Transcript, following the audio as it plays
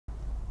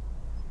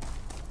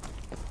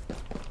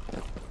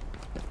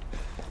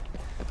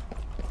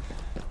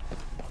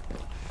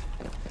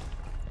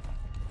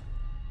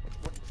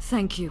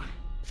Thank you.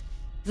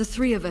 The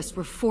three of us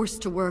were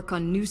forced to work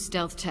on new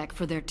stealth tech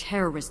for their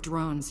terrorist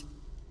drones.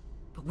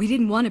 But we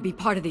didn't want to be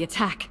part of the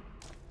attack.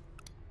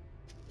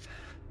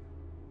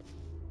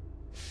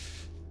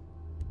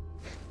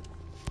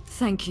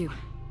 Thank you.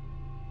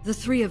 The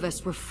three of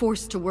us were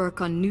forced to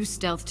work on new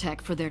stealth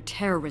tech for their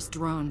terrorist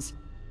drones.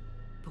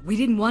 But we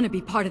didn't want to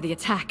be part of the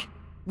attack.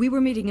 We were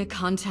meeting a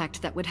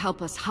contact that would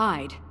help us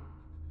hide.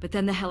 But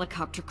then the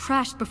helicopter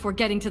crashed before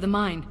getting to the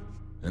mine.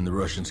 And the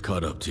Russians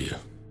caught up to you.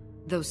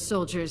 Those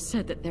soldiers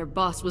said that their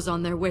boss was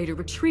on their way to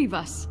retrieve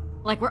us.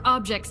 Like we're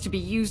objects to be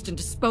used and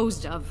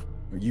disposed of.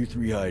 You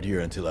three hide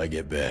here until I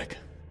get back.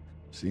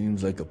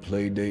 Seems like a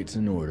play date's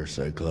in order,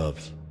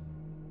 Cyclops.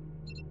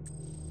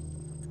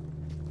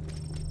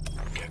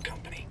 Got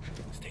company.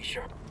 Stay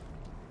sharp.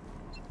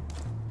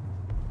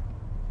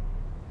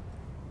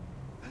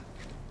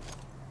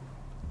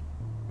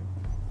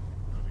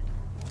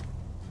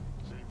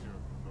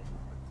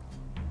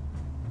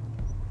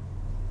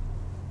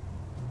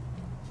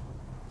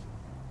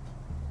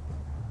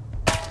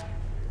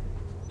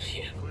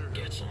 Yeah,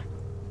 get some.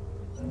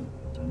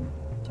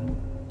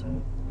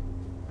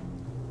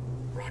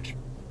 Roger.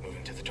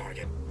 Moving to the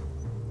target.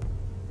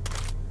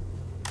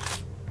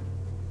 Got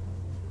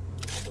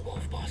the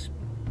wolf, boss.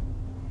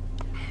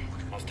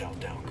 Hostile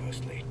down,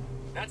 Ghost Lead.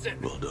 That's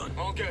it. Well done.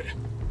 All good.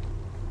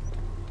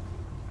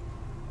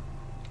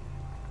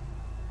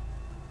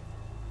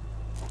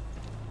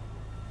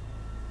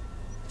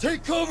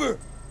 Take cover!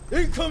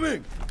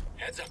 Incoming!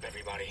 Heads up,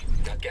 everybody.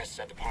 Got guests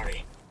at the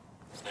party.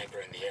 Sniper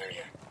in the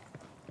area.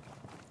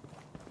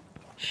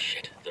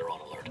 Shit, they're on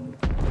alert.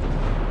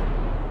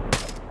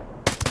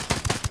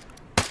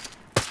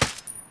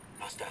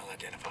 Hostile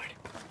identified.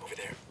 Over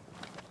there.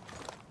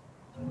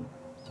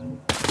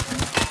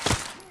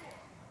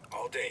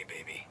 All day,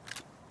 baby.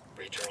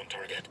 Breacher on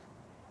target.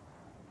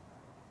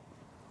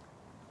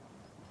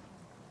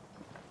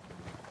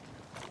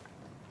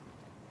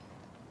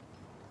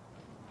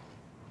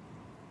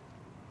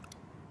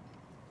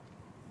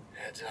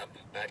 Heads up.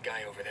 Bad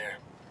guy over there.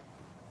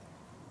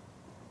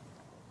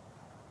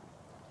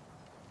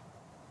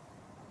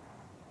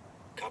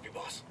 Copy,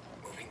 boss.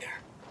 Moving there.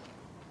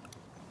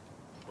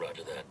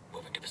 Roger that.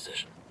 Moving to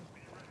position.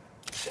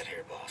 Set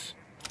here, boss.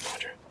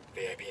 Roger.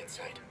 VIP in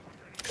sight.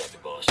 Copy,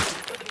 boss.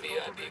 Got the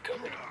VIP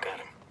covered. Got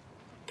him.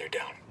 They're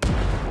down.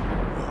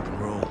 Rock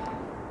and roll.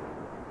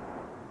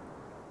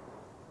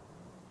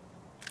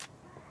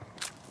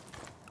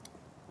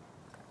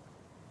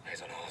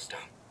 Eyes on a hostile.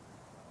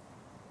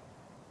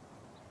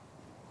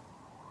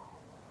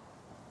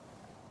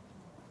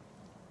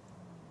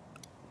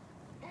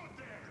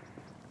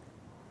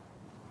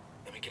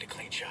 Let me get a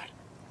clean shot.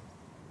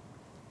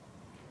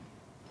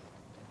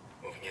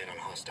 Moving in on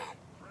hostile.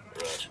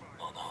 Roger,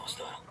 on the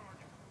hostile.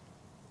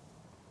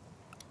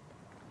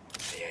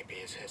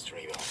 VIP is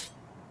history, boss.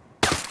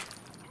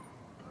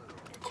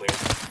 Clear.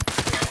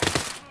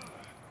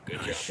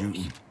 Good job,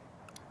 Shooting.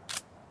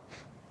 boss.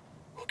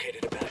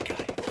 Located a bad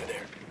guy over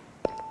there.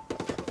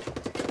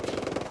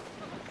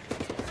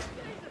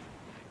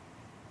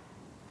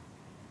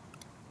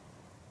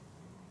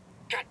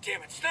 God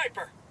damn it,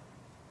 sniper!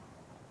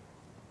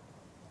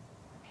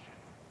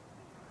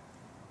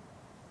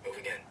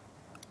 Moving in.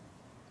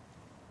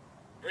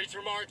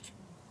 Breacher marked.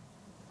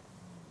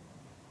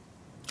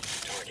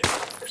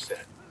 Target. We're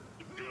set.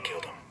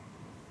 Killed him.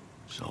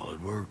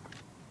 Solid work.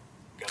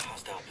 Got a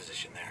hostile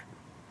position there.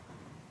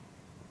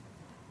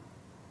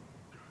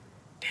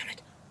 Damn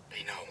it.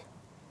 They know.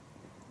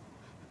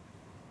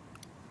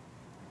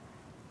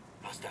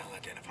 Hostile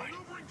identified.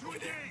 Over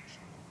there.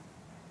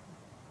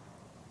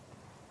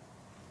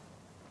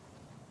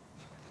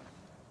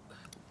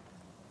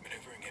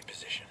 Maneuvering in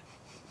position.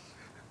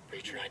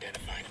 Breacher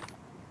identified.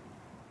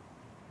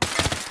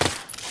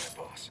 On it,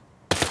 boss.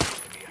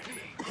 The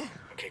VIP.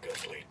 Okay,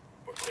 Ghost Lead.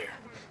 We're clear.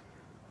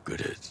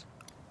 Good hits.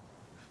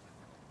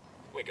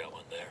 We got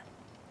one there.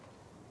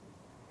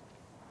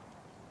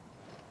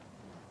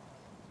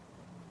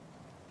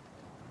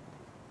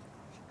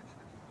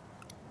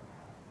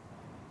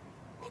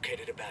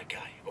 Located a bad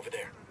guy over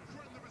there.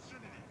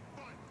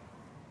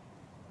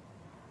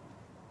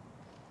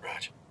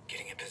 Raj,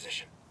 getting in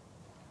position.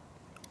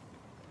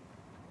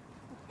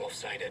 Wolf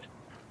sighted.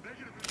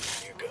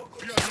 You go,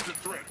 Ghost.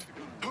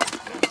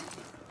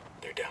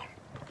 They're down.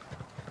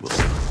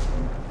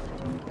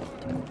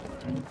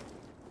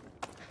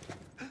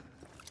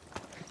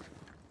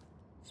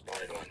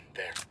 Spotted one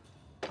there.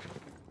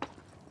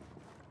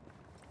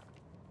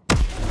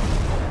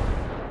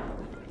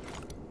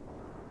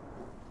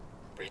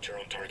 Breacher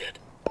on target.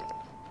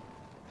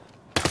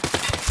 To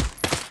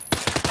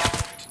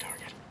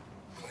target.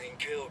 Clean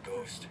kill,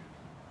 Ghost.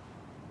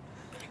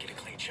 Let me get a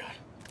clean shot.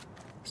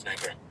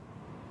 Sniper.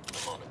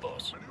 I'm on it,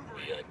 boss.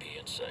 VIP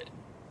inside.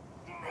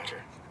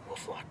 Roger.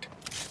 Wolf locked.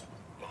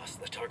 Boss,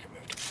 the target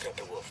moved. Got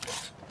the wolf,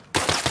 boss.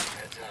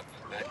 Heads up.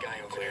 Bad guy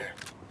over there.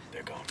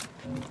 They're gone.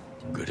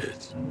 Good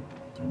hits.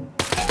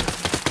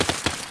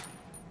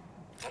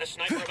 Got a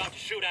sniper about to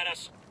shoot at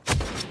us.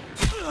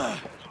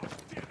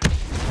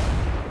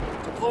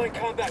 Deploying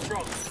combat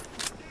drone.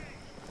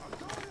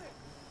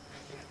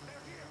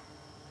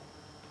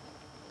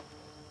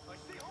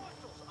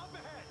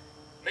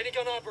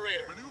 Recon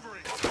operator.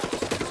 Maneuvering.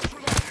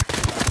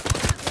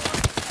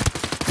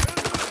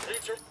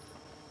 Leads are...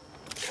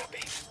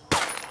 Copy.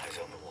 Eyes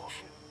on the wolf.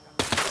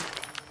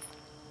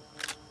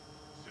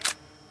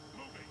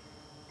 Moving.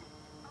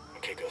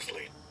 Okay, Ghost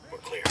lead. We're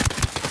clear.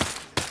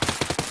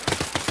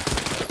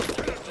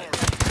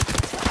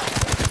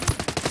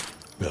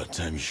 About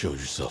time you showed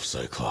yourself,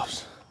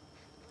 Cyclops.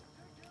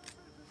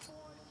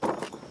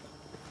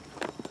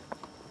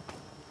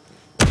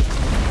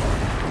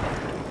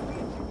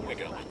 We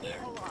got one there.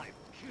 All right.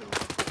 Kill.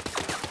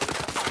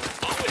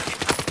 On with you.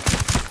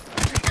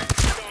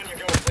 Come on, you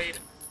Ghost lead.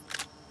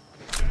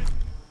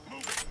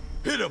 Moving.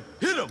 Hit him!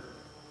 Hit him!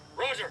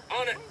 Roger,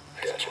 on it.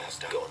 Gotcha.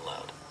 Going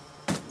loud.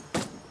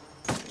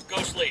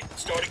 Ghost lead,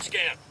 starting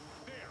scan.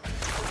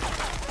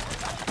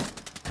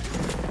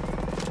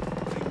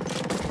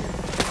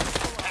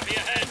 Heavy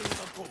ahead.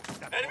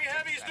 Enemy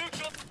heavy is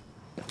neutral.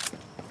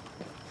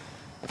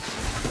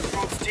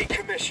 Drone's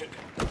decommissioned.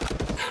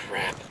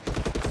 Crap.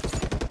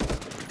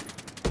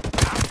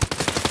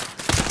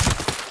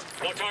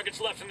 No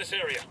targets left in this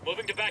area.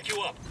 Moving to back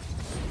you up.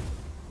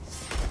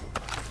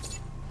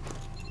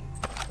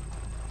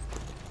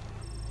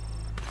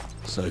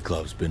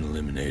 Cyclops been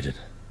eliminated.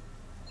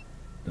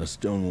 Now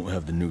Stone won't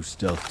have the new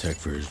stealth tech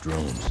for his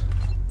drones.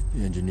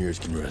 The engineers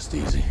can rest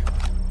easy.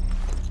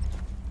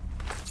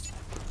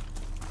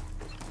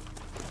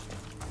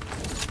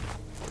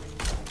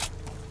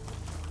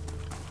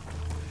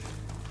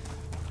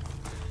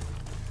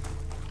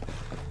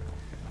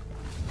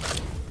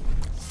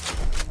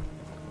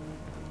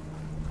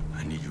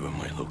 I need you at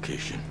my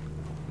location.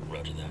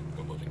 Roger that.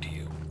 We're moving to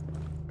you.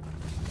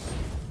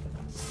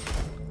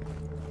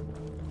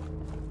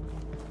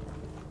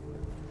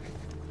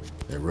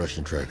 That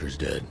Russian tracker's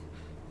dead.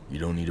 You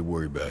don't need to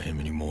worry about him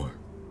anymore.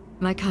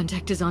 My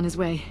contact is on his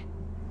way.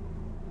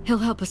 He'll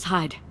help us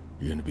hide.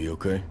 You gonna be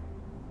okay?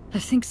 I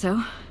think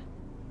so.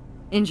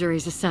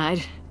 Injuries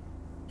aside,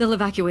 they'll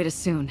evacuate us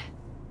soon.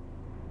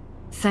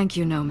 Thank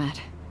you, Nomad,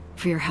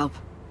 for your help.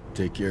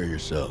 Take care of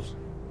yourselves.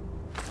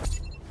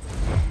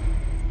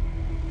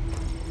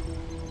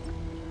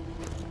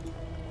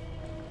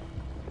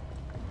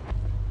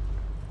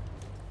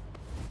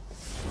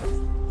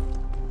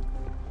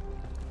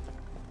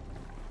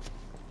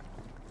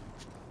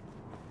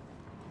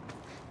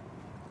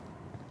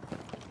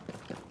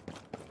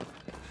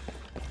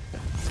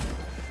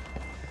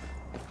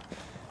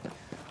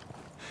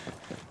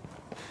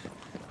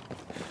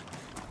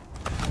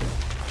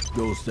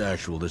 Ghost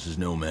Actual, this is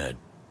Nomad.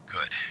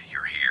 Good,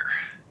 you're here.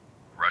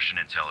 Russian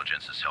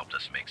intelligence has helped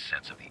us make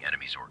sense of the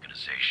enemy's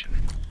organization.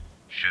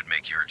 Should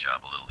make your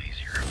job a little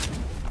easier.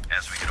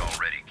 As we could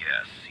already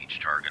guess,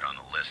 each target on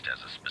the list has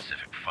a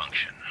specific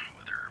function,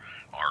 whether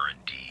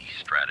R&D,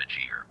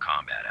 strategy, or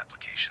combat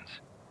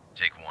applications.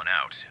 Take one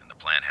out, and the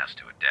plan has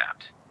to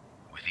adapt.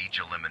 With each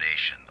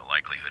elimination, the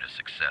likelihood of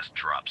success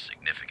drops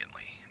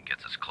significantly and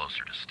gets us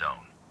closer to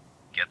Stone.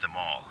 Get them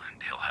all, and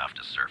he'll have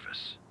to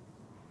surface.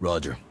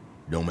 Roger.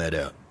 Nomad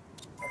out.